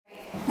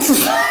Talk,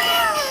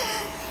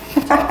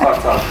 talk,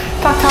 talk.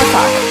 Talk, talk,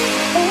 talk.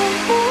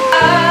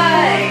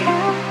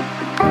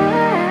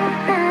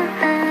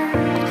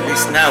 At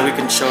least now we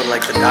can show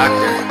like the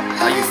doctor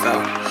how you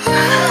felt.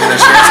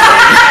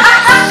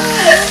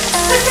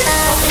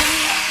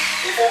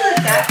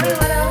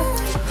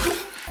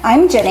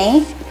 I'm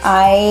Jenny.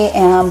 I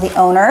am the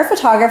owner,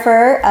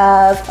 photographer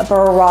of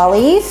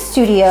Brawley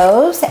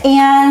Studios,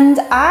 and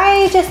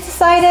I just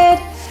decided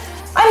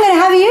I'm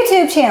gonna have a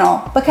YouTube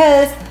channel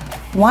because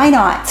why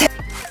not?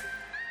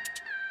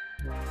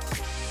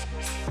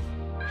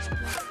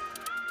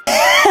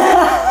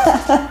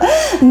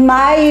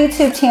 My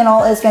YouTube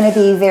channel is going to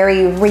be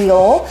very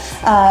real,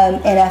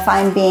 and if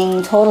I'm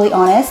being totally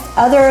honest,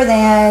 other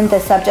than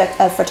the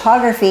subject of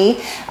photography,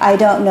 I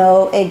don't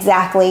know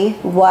exactly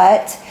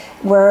what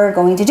we're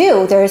going to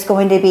do. There's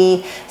going to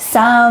be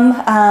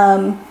some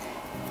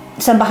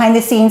behind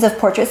the scenes of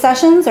portrait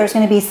sessions. There's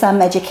going to be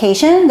some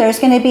education. There's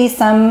going to be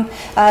some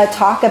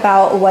talk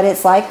about what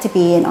it's like to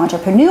be an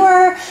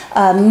entrepreneur,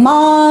 a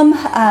mom,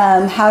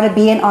 how to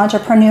be an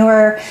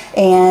entrepreneur,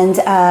 and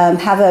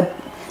have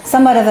a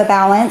somewhat of a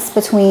balance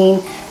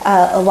between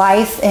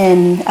life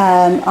and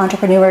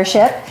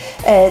entrepreneurship.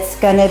 It's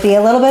going to be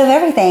a little bit of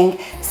everything.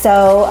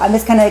 So I'm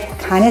just going to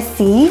kind of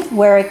see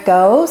where it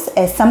goes.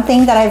 It's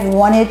something that I've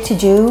wanted to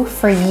do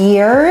for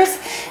years,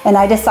 and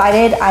I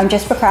decided I'm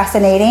just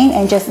procrastinating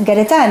and just get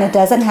it done. It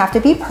doesn't have to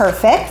be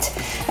perfect,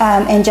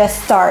 and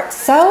just start.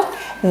 So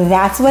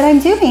that's what I'm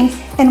doing,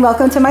 and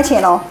welcome to my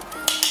channel.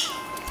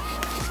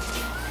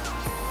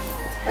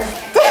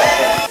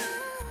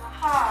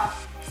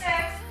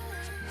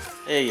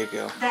 There you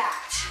go. That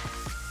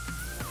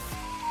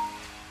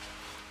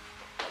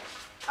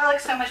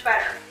looks so much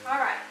better. All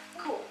right,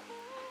 cool.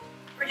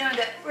 We're doing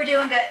good. We're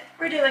doing good.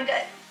 We're doing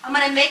good. I'm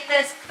gonna make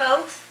this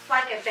both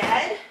like a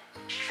bed,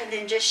 and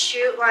then just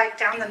shoot like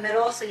down the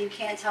middle so you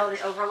can't tell the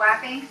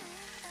overlapping.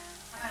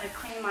 I'm gonna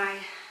clean my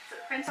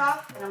footprints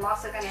off, and I'm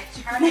also gonna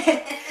turn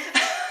it.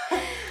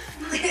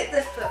 Look at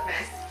this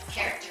footprint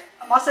character.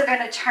 I'm also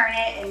gonna turn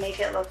it and make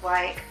it look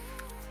like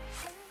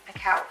a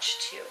couch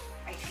too,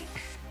 I think.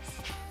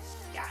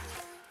 Yeah.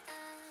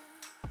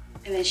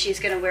 And then she's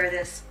gonna wear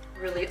this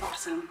really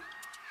awesome,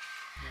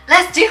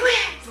 let's do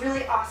it,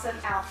 really awesome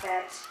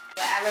outfit.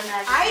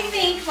 I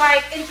think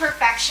like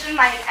imperfection,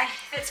 like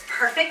if it's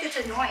perfect, it's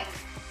annoying.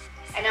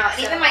 I know,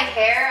 and even my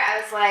hair,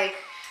 I was like,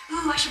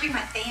 ooh, I should bring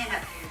my fan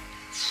up here.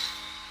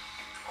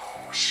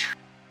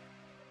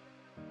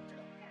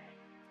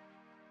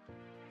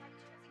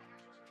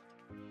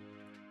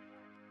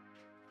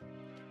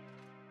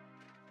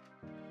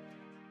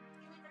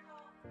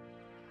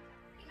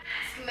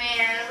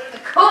 man, it would have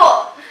been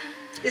cool.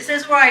 This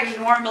is where I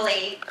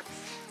normally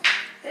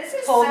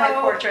pull my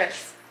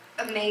portraits.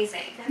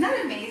 Amazing. Isn't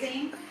that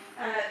amazing?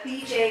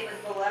 BJ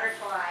with the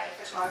Butterfly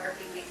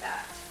Photography made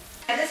that.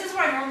 And this is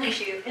where I normally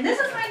shoot. And this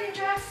is my new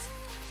dress.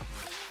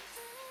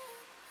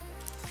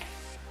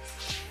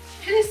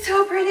 It is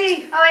so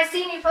pretty. Oh, I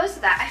seen you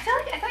posted that. I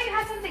thought you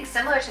had something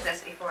similar to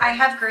this before. I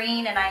have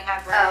green and I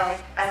have red. Oh,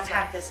 I don't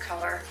have this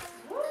color.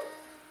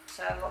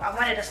 So I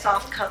wanted a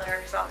soft color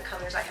because all the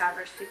colors I have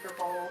are super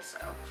bold. So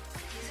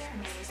these are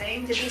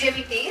amazing. Did you give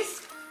me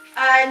these?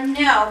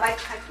 No, my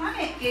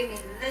client gave me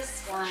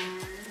this one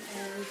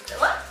and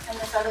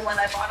this other one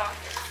I bought off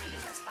your feet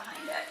that's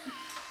behind it.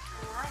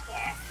 I like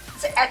it.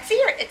 Is it Etsy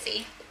or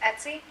Etsy?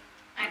 Etsy?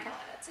 I call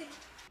it Etsy.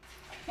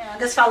 Yeah,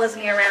 this follows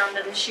me around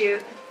to the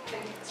shoot.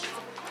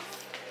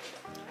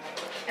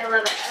 I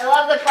love it. I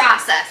love the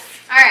process.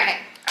 All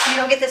right. You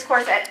don't get this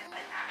corset.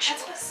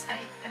 That's what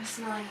I'm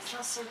smelling. It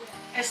smells so good.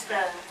 It's the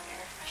air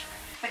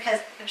freshener. Because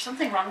there's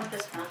something wrong with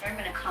this bathroom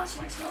and it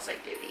constantly smells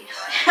like baby.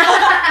 So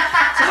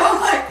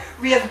I'm like,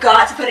 we have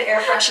got to put an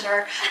air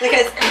freshener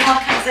because mom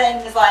comes in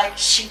and is like,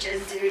 she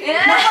just did it. And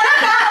I'm like,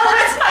 no,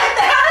 it's my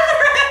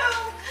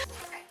bathroom.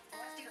 Okay,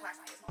 let's do the last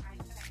side.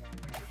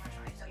 Okay,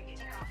 we're gonna do the last side. So you can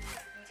take it off.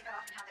 You take it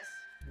off and have this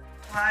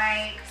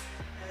like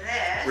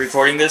this.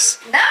 Recording this?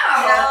 No.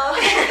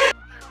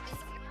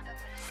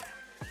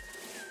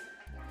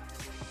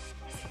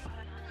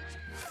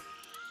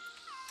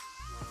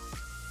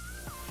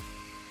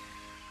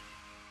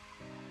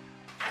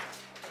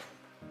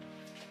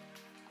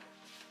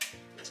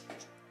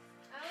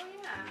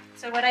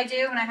 So what I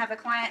do when I have a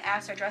client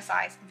ask their dress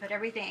size, and put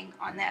everything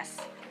on this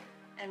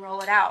and roll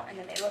it out, and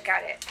then they look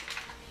at it.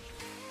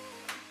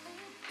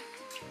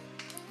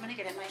 I'm gonna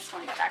get a nice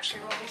one that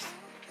actually rolls.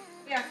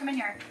 Yeah, come in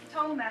here.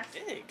 Total mess.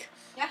 Big.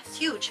 Yeah, it's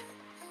huge.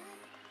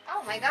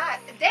 Oh my god.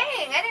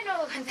 Dang, I didn't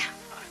know it went that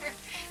far.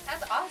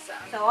 That's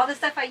awesome. So all the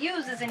stuff I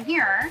use is in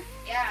here.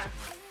 Yeah.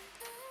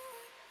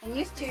 And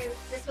used to,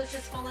 this was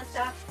just full of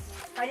stuff.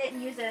 If I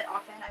didn't use it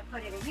often, I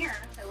put it in here.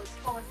 So it was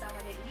full of stuff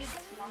I didn't use.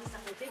 And all the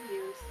stuff I did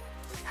use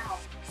was out.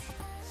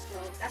 So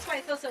that's why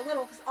it feels so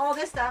little, because all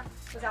this stuff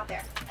was out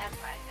there. That's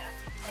why,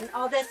 yeah. And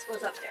all this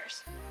was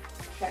upstairs.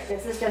 Okay,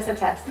 this is just a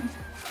test.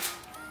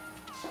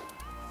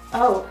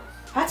 Oh,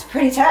 that's a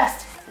pretty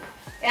test.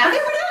 Yeah. Okay,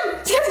 we're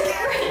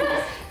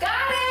done.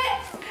 Got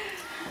it!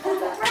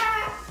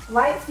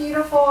 Light's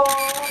beautiful.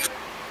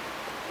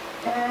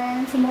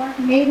 And some more.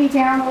 Maybe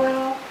down a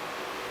little.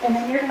 And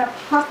then you're gonna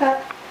puff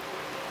up.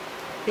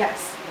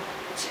 Yes.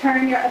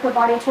 Turn your upper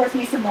body towards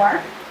me some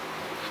more.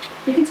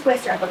 You can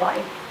twist your upper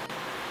body.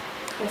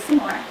 Twist some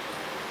more. I'm like,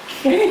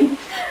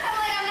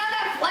 I'm not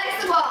that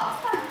flexible.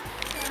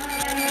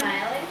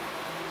 Smiling.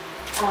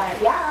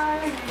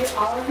 Yeah, do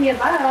all of the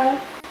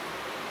above.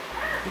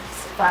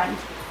 It's fun.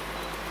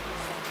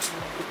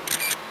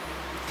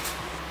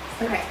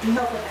 Okay, you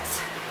help with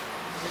this.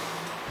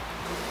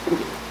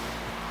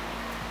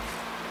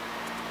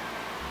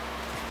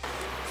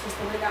 Just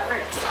the way that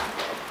works.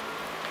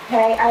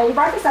 Okay, I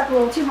brought this up a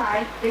little too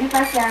high. Bring it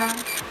back down.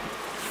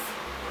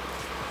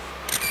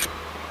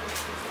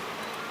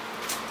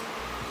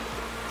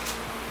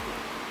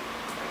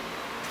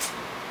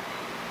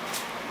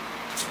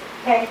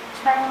 Okay,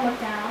 try and look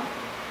down.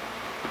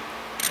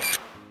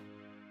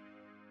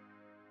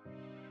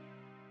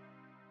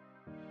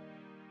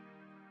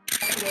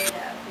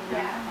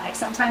 Yeah, like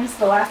sometimes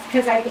the last,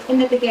 because in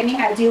the beginning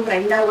I do what I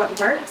know what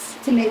works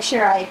to make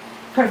sure I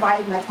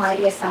provide my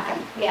client with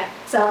something. Yeah.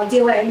 So I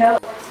do what I know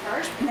works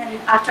first, and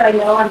then after I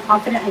know I'm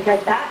confident I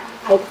got that,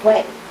 I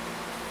play.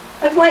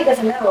 My client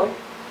doesn't know,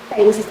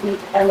 hey, this is me,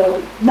 I don't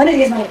know, none of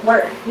these might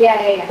work.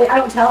 Yeah. But I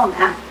don't tell them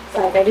that.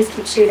 So like, I just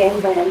keep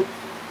shooting, and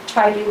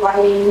try new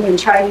lighting, and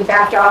try new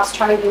backdrops,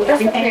 try new It's a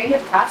everything.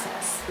 creative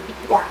process.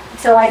 Yeah,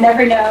 so I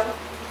never know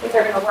if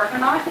they're gonna work or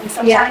not, and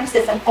sometimes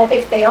it's an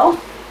epic fail,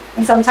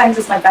 and sometimes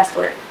it's my best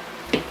work.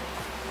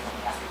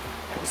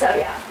 So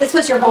yeah, this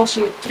was your whole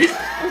shoot.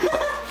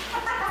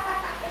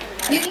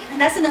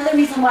 And that's another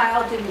reason why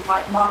I'll do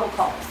like model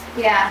calls.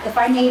 Yeah. If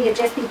I need to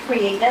just be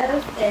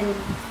creative and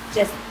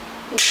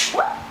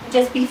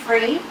just be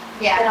free,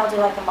 Yeah. then I'll do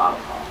like a model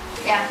call.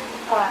 Yeah.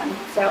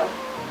 So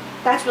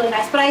that's really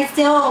nice, but I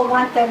still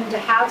want them to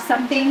have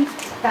something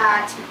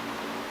that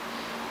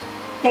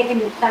they can,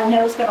 that I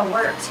know is going to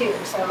work too.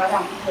 So I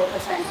want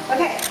 100%.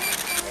 Okay.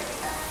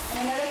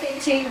 And another thing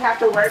too, you have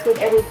to work with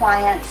every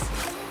client's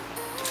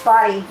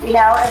body. You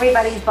know,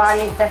 everybody's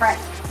body is different.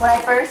 When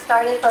I first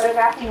started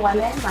photographing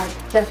women, like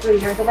just 3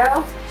 years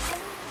ago,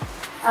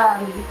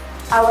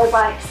 I was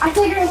like, I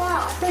figured it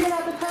out. I figured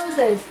out the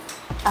poses.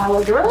 I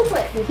was really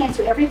quick. You can't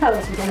do every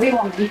pose with every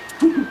woman.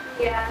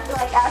 Yeah.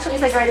 Like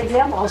Ashley's a great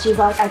example. She's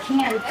like, I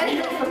can't.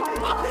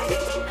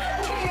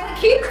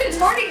 Keep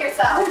contorting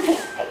yourself.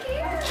 I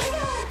can't.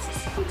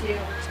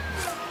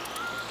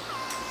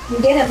 You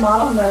get in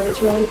model mode,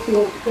 it's really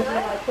cool.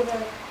 Like,